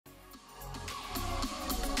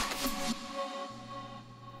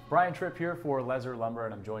Brian Tripp here for Lezzer Lumber,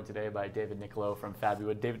 and I'm joined today by David Nicolo from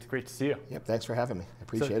Fabuwood. David, it's great to see you. Yep, thanks for having me. I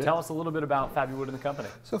appreciate it. Tell us a little bit about Fabuwood and the company.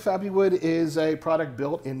 So Fabuwood is a product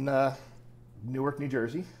built in Newark, New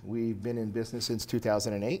Jersey. We've been in business since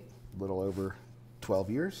 2008, a little over 12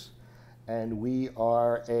 years. And we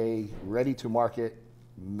are a ready-to-market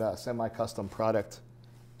semi-custom product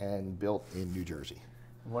and built in New Jersey.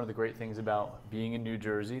 One of the great things about being in New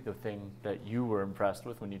Jersey, the thing that you were impressed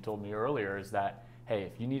with when you told me earlier, is that, hey,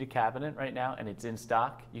 if you need a cabinet right now and it's in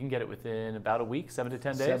stock, you can get it within about a week, 7 to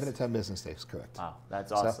 10 days? 7 to 10 business days, correct. Wow,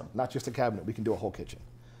 that's awesome. So, not just a cabinet, we can do a whole kitchen.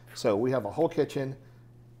 So we have a whole kitchen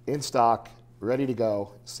in stock, ready to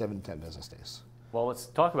go, 7 to 10 business days. Well, let's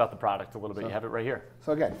talk about the product a little bit. You have it right here.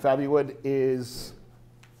 So again, Fabuwood is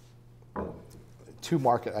a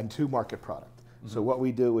two-market product. So what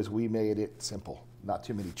we do is we made it simple. Not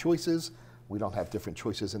too many choices. We don't have different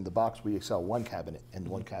choices in the box. We sell one cabinet and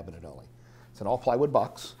one cabinet only. It's an all plywood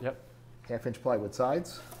box. Yep. Half-inch plywood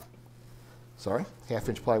sides. Sorry,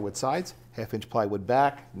 half-inch plywood sides, half-inch plywood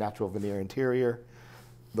back, natural veneer interior.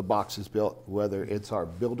 The box is built whether it's our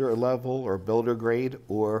builder level or builder grade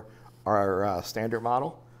or our standard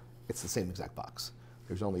model. It's the same exact box.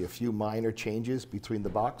 There's only a few minor changes between the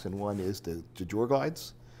box, and one is the drawer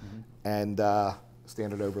glides and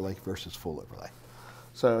standard overlay versus full overlay.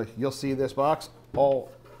 So you'll see this box,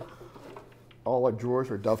 all our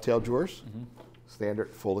drawers are dovetail drawers,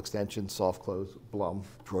 standard full extension, soft close, Blum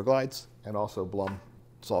drawer glides, and also Blum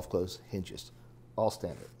soft close hinges, all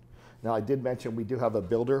standard. Now I did mention we do have a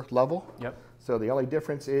builder level. Yep. So the only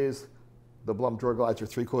difference is the Blum drawer glides are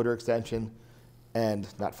 3/4 extension and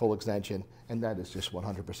not full extension, and that is just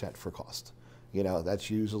 100% for cost. You know, that's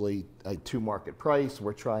usually a two-market price.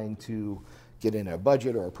 We're trying to get in a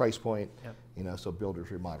budget or a price point, you know, so builders,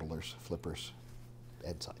 remodelers, flippers,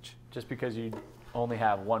 and such. Just because you only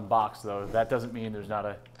have one box, though, that doesn't mean there's not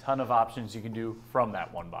a ton of options you can do from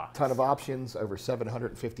that one box. Ton of options, over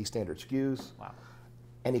 750 standard SKUs. Wow.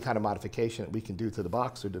 Any kind of modification that we can do to the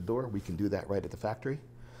box or the door, we can do that right at the factory.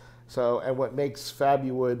 So, and what makes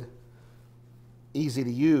Fabuwood easy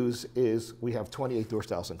to use is we have 28 door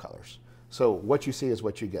styles and colors. So what you see is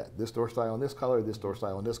what you get. This door style in this color, this door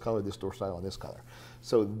style in this color, this door style in this color.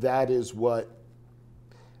 So that is what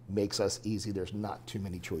makes us easy. There's not too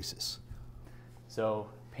many choices. So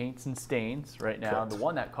paints and stains right now. Correct. The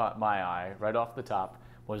one that caught my eye right off the top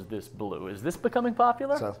was this blue. Is this becoming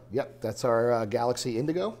popular? So, yep, that's our Galaxy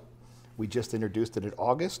Indigo. We just introduced it in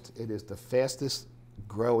August. It is the fastest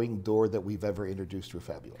growing door that we've ever introduced through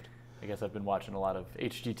Fabuwood. I guess I've been watching a lot of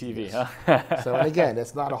HGTV, Yes. huh? So, and again,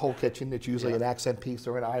 it's not a whole kitchen. It's usually an accent piece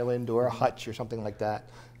or an island or a hutch or something like that.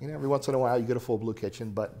 You know, every once in a while you get a full blue kitchen,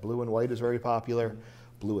 but blue and white is very popular.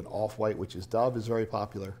 Blue and off-white, which is Dove, is very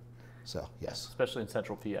popular. So, yes. Especially in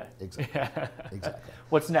central PA. Exactly. Exactly.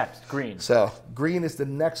 What's next? Green. So, green is the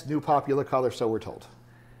next new popular color, so we're told.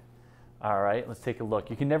 All right, let's take a look.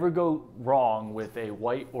 You can never go wrong with a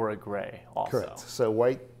white or a gray also. Correct. So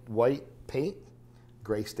white paint,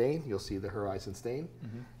 gray stain. You'll see the Horizon stain.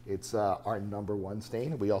 It's our #1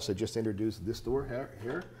 stain. We also just introduced this door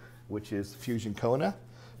here, which is Fusion Kona.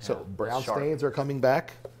 So brown stains are coming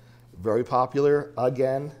back. Very popular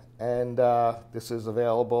again. And this is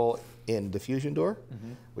available in the Fusion door.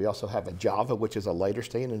 We also have a Java, which is a lighter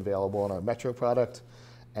stain, available in our Metro product.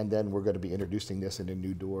 And then we're going to be introducing this in a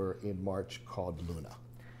new door in March called Luna,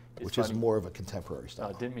 which is more of a contemporary style.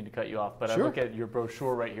 I didn't mean to cut you off, but Sure. I look at your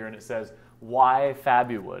brochure right here and it says, why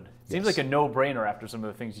Fabuwood? Seems like a no-brainer after some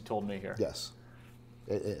of the things you told me here. Yes,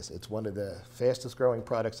 it is. It's one of the fastest growing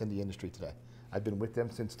products in the industry today. I've been with them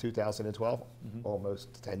since 2012,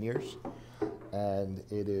 almost 10 years. And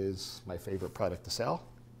it is my favorite product to sell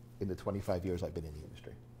in the 25 years I've been in the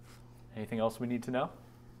industry. Anything else we need to know?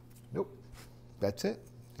 Nope, that's it.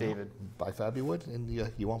 David. Buy Fabuwood and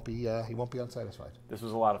you won't be unsatisfied. This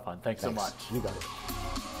was a lot of fun. Thanks so much. You got it.